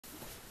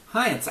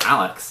Hi, it's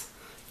Alex.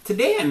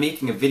 Today I'm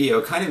making a video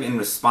kind of in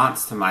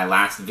response to my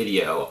last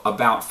video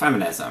about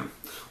feminism.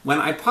 When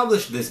I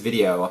published this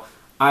video,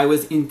 I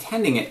was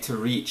intending it to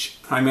reach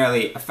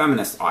primarily a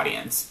feminist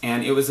audience,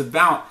 and it was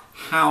about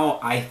how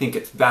I think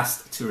it's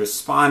best to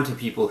respond to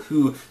people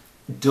who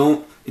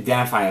don't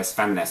identify as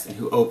feminists and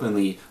who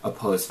openly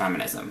oppose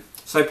feminism.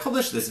 So I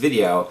published this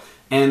video,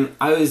 and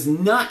I was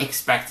not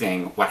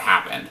expecting what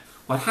happened.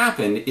 What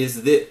happened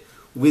is that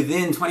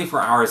within 24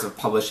 hours of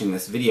publishing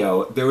this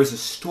video, there was a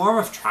storm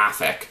of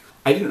traffic.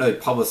 I didn't really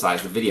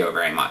publicize the video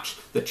very much.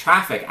 The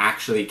traffic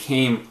actually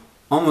came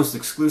almost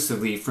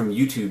exclusively from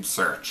YouTube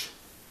search.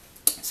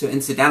 So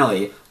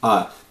incidentally,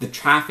 the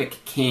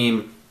traffic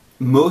came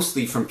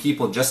mostly from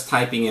people just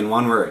typing in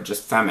one word,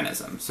 just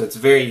feminism. So it's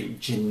very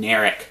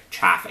generic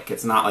traffic.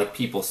 It's not like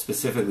people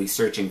specifically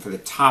searching for the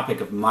topic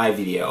of my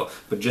video,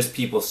 but just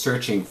people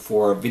searching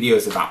for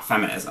videos about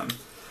feminism.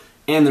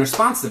 And the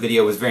response to the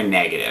video was very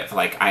negative.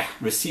 Like, I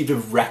received a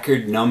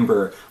record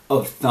number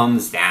of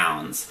thumbs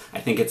downs.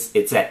 I think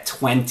it's at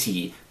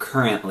 20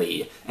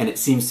 currently, and it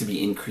seems to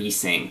be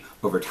increasing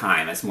over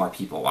time as more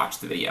people watch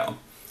the video.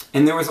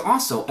 And there was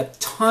also a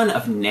ton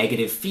of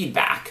negative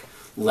feedback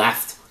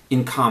left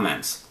in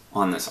comments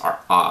on this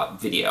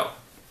video.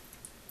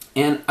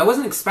 And I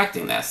wasn't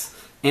expecting this,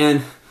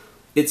 and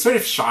it sort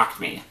of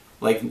shocked me.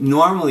 Like,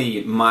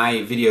 normally my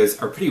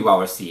videos are pretty well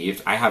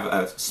received. I have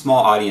a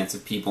small audience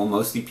of people,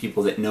 mostly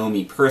people that know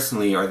me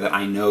personally or that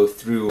I know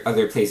through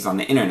other places on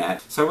the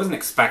internet, so I wasn't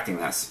expecting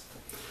this.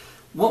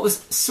 What was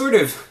sort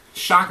of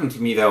shocking to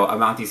me, though,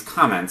 about these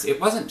comments, it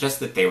wasn't just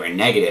that they were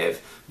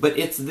negative, but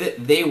it's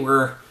that they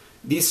were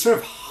these sort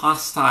of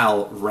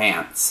hostile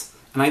rants.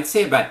 And I'd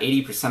say about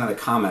 80% of the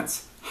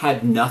comments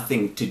had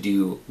nothing to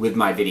do with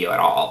my video at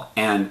all,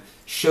 and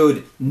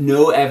showed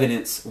no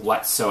evidence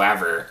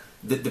whatsoever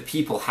that the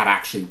people had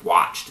actually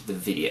watched the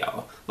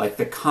video. Like,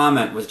 the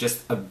comment was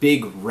just a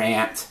big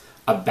rant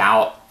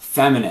about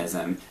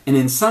feminism, and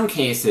in some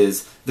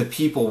cases the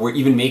people were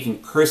even making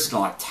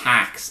personal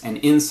attacks and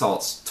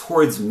insults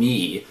towards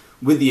me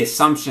with the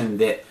assumption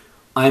that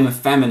I'm a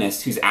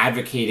feminist who's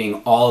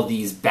advocating all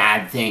these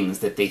bad things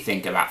that they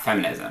think about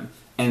feminism.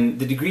 And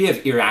the degree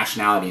of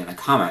irrationality in the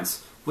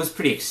comments was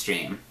pretty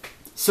extreme.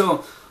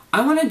 So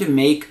I wanted to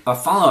make a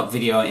follow-up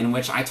video in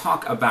which I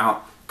talk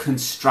about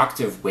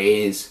constructive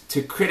ways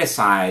to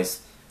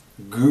criticize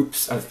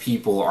groups of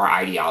people or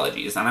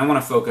ideologies, and I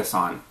want to focus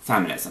on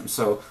feminism.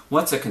 So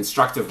what's a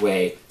constructive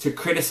way to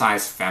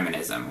criticize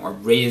feminism or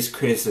raise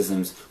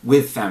criticisms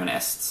with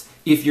feminists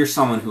if you're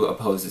someone who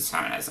opposes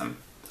feminism?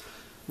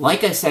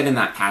 Like I said in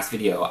that past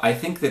video, I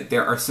think that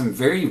there are some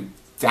very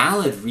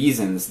valid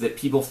reasons that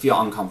people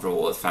feel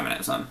uncomfortable with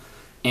feminism,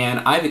 and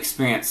I've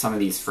experienced some of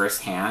these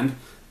firsthand.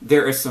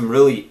 There are some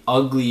really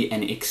ugly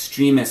and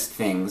extremist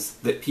things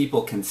that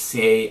people can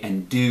say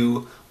and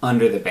do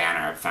under the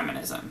banner of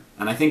feminism.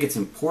 And I think it's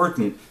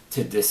important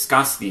to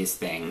discuss these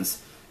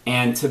things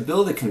and to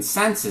build a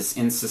consensus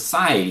in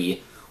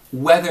society,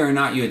 whether or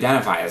not you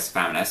identify as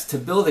feminist, to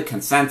build a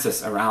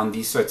consensus around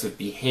these sorts of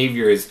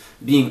behaviors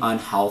being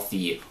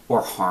unhealthy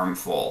or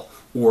harmful,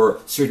 or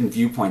certain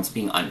viewpoints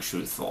being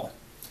untruthful.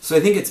 So I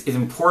think it's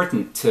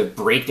important to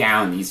break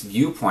down these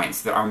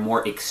viewpoints that are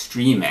more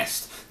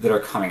extremist, that are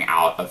coming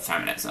out of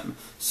feminism.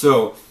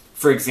 So,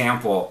 for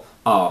example,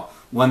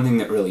 one thing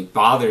that really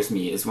bothers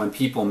me is when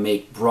people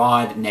make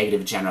broad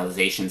negative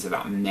generalizations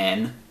about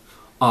men,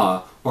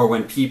 or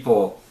when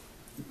people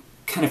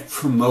kind of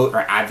promote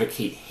or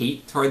advocate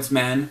hate towards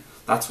men.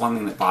 That's one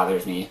thing that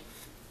bothers me.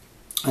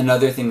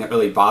 Another thing that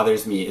really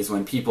bothers me is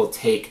when people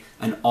take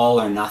an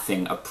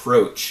all-or-nothing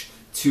approach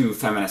to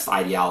feminist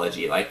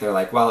ideology. Like, they're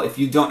like, well, if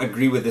you don't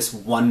agree with this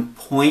one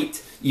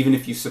point, even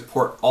if you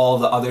support all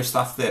the other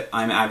stuff that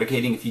I'm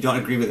advocating, if you don't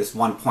agree with this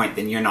one point,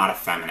 then you're not a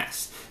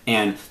feminist.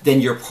 And then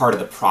you're part of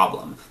the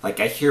problem. Like,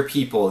 I hear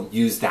people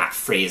use that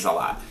phrase a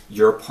lot.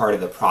 You're part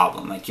of the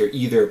problem. Like, you're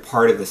either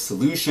part of the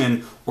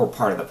solution or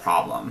part of the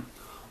problem.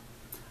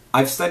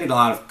 I've studied a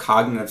lot of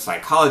cognitive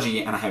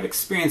psychology, and I have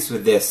experience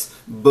with this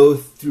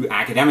both through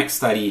academic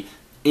study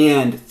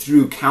and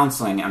through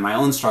counseling and my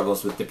own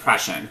struggles with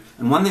depression.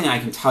 And one thing I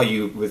can tell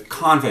you with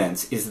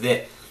confidence is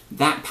that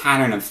that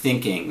pattern of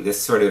thinking, this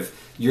sort of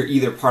you're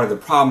either part of the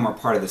problem or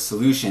part of the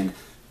solution,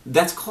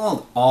 that's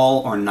called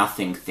all or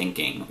nothing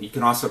thinking. You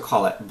can also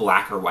call it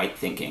black or white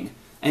thinking.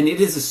 And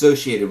it is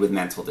associated with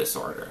mental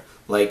disorder.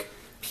 Like,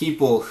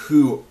 people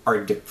who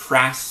are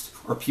depressed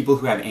or people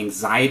who have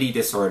anxiety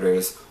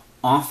disorders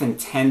often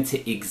tend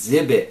to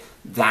exhibit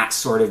that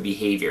sort of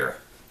behavior.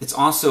 It's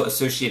also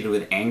associated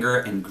with anger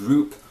and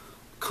group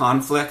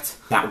conflict.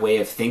 That way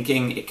of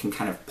thinking, it can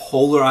kind of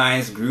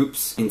polarize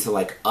groups into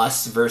like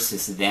us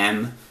versus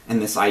them,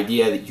 and this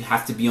idea that you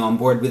have to be on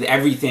board with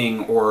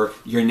everything or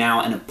you're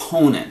now an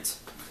opponent,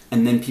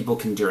 and then people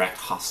can direct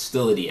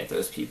hostility at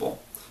those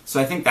people.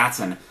 So I think that's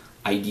an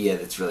idea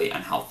that's really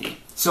unhealthy.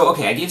 So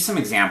okay, I gave some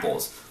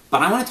examples,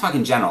 but I want to talk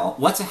in general.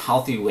 What's a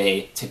healthy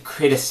way to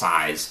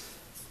criticize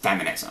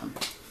feminism?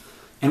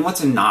 And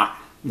what's a not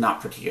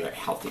particularly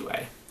healthy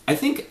way? I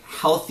think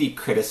healthy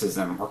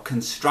criticism or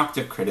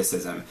constructive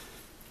criticism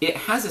it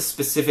has a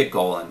specific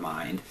goal in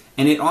mind,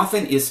 and it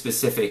often is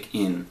specific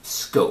in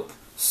scope.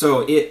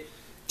 So it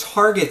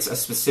targets a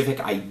specific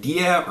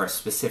idea or a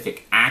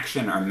specific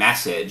action or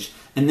message,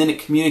 and then it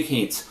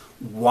communicates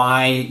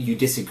why you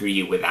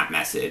disagree with that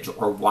message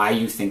or why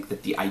you think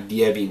that the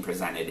idea being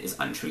presented is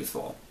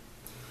untruthful.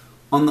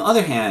 On the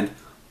other hand,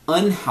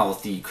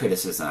 unhealthy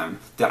criticism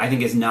that I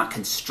think is not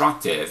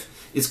constructive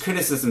is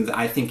criticism that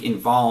I think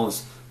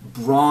involves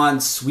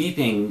broad,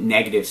 sweeping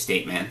negative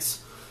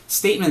statements,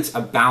 statements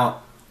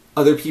about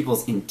other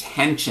people's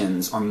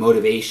intentions or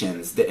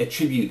motivations that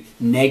attribute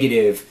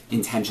negative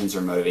intentions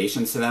or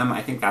motivations to them.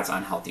 I think that's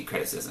unhealthy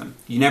criticism.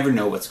 You never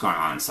know what's going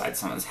on inside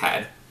someone's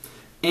head.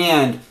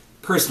 And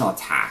personal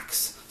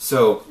attacks.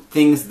 So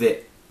things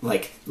that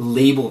like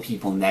label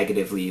people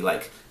negatively,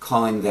 like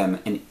calling them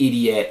an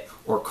idiot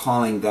or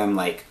calling them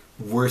like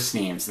worse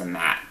names than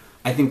that.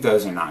 I think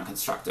those are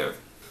non-constructive.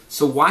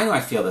 So why do I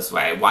feel this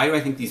way? Why do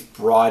I think these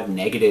broad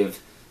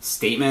negative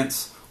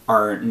statements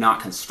are not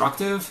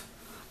constructive?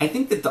 I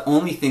think that the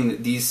only thing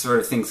that these sort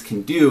of things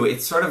can do,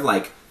 it's sort of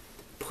like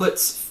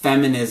puts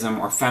feminism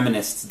or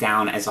feminists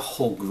down as a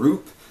whole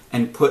group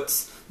and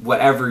puts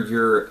whatever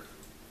your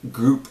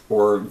group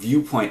or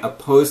viewpoint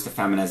opposed to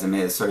feminism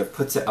is, sort of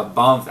puts it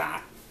above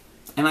that.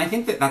 And I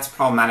think that that's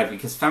problematic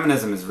because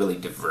feminism is really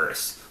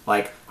diverse.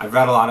 Like, I've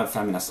read a lot of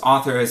feminist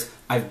authors,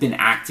 I've been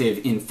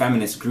active in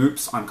feminist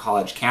groups on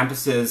college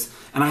campuses,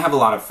 and I have a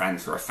lot of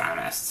friends who are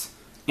feminists.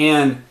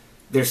 And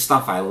there's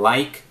stuff I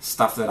like,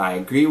 stuff that I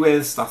agree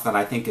with, stuff that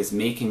I think is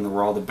making the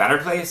world a better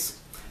place,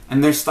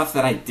 and there's stuff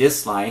that I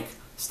dislike,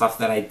 stuff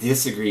that I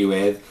disagree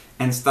with,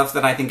 and stuff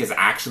that I think is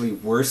actually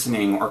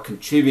worsening or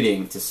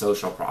contributing to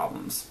social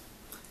problems.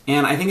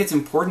 And I think it's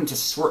important to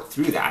sort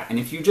through that, and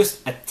if you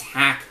just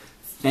attack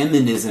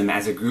feminism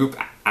as a group,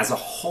 as a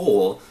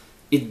whole,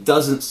 it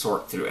doesn't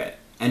sort through it.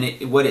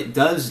 And what it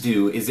does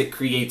do is it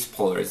creates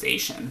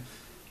polarization.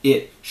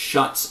 It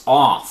shuts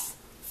off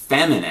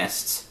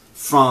feminists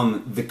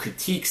from the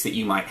critiques that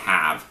you might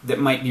have that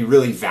might be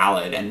really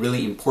valid and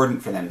really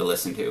important for them to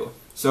listen to.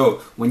 So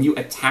when you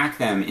attack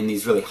them in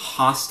these really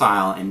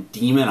hostile and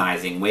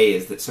demonizing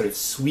ways that sort of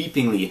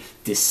sweepingly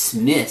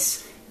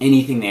dismiss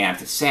anything they have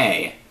to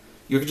say,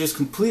 you're just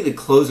completely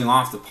closing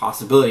off the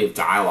possibility of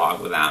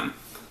dialogue with them.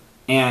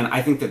 And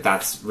I think that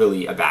that's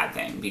really a bad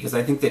thing, because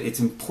I think that it's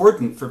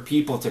important for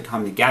people to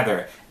come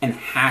together and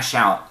hash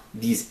out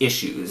these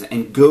issues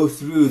and go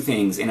through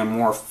things in a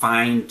more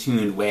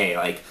fine-tuned way,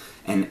 like,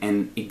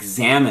 and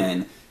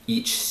examine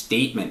each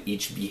statement,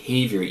 each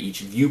behavior,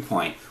 each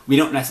viewpoint. We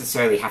don't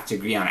necessarily have to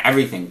agree on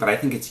everything, but I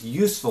think it's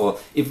useful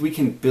if we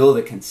can build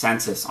a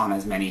consensus on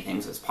as many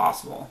things as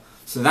possible.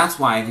 So that's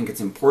why I think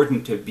it's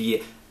important to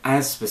be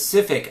as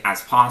specific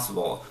as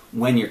possible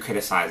when you're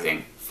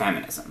criticizing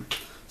feminism.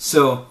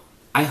 So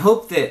I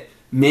hope that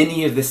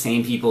many of the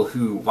same people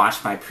who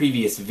watched my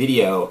previous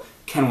video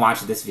can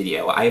watch this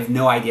video. I have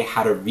no idea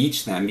how to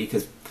reach them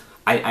because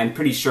I'm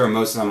pretty sure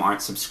most of them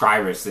aren't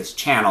subscribers to this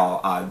channel.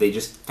 They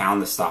just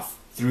found the stuff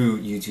through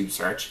YouTube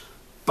search.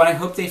 But I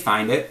hope they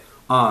find it.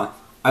 I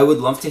would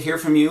love to hear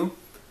from you.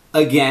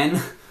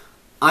 Again,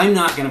 I'm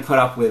not going to put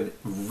up with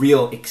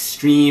real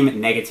extreme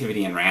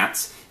negativity and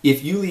rants.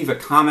 If you leave a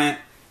comment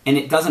and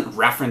it doesn't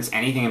reference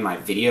anything in my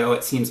video,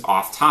 it seems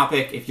off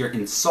topic, if you're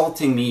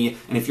insulting me,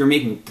 and if you're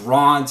making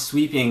broad,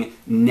 sweeping,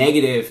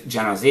 negative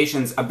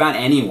generalizations about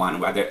anyone,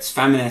 whether it's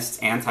feminists,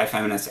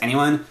 anti-feminists,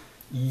 anyone,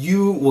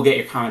 you will get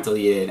your comment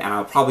deleted and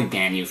I'll probably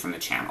ban you from the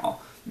channel.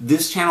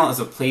 This channel is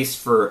a place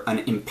for an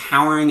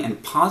empowering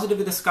and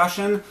positive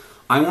discussion.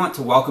 I want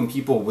to welcome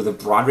people with a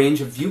broad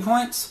range of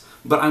viewpoints,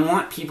 but I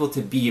want people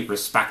to be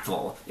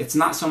respectful. It's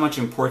not so much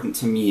important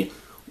to me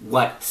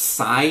what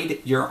side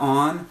you're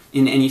on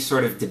in any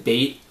sort of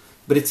debate,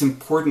 but it's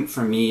important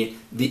for me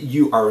that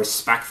you are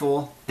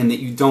respectful and that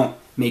you don't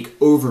make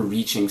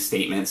overreaching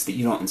statements, that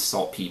you don't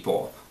insult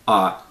people.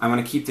 I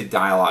want to keep the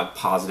dialogue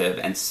positive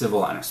and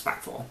civil and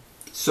respectful.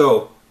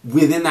 So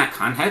within that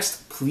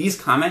context, please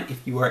comment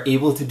if you are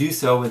able to do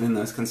so within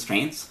those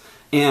constraints,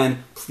 and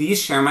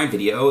please share my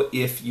video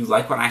if you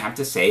like what I have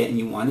to say and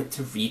you want it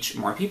to reach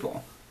more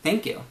people.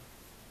 Thank you.